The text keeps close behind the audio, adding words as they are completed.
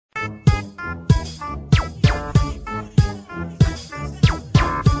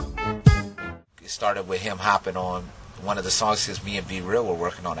started with him hopping on one of the songs because me and B-Real were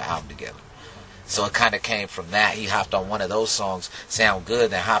working on the album together. So it kind of came from that. He hopped on one of those songs, sound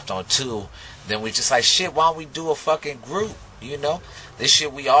good, then hopped on two. Then we just like, shit, why don't we do a fucking group, you know? This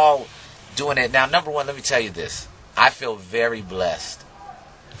shit, we all doing it. Now, number one, let me tell you this. I feel very blessed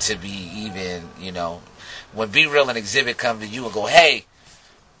to be even, you know, when B-Real and Xzibit come to you and go, hey,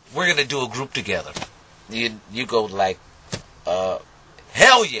 we're going to do a group together. You go like,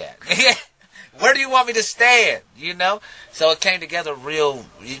 hell yeah. Where do you want me to stand? You know? So it came together real,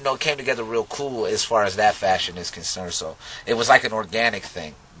 real cool as far as that fashion is concerned. So it was like an organic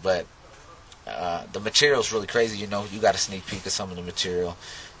thing. But the material's really crazy. You know, you got a sneak peek of some of the material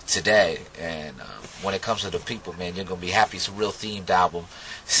today. And when it comes to the people, man, you're going to be happy. It's a real themed album.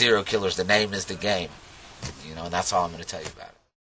 Serial Killaz, the name is the game. You know, and that's all I'm going to tell you about it.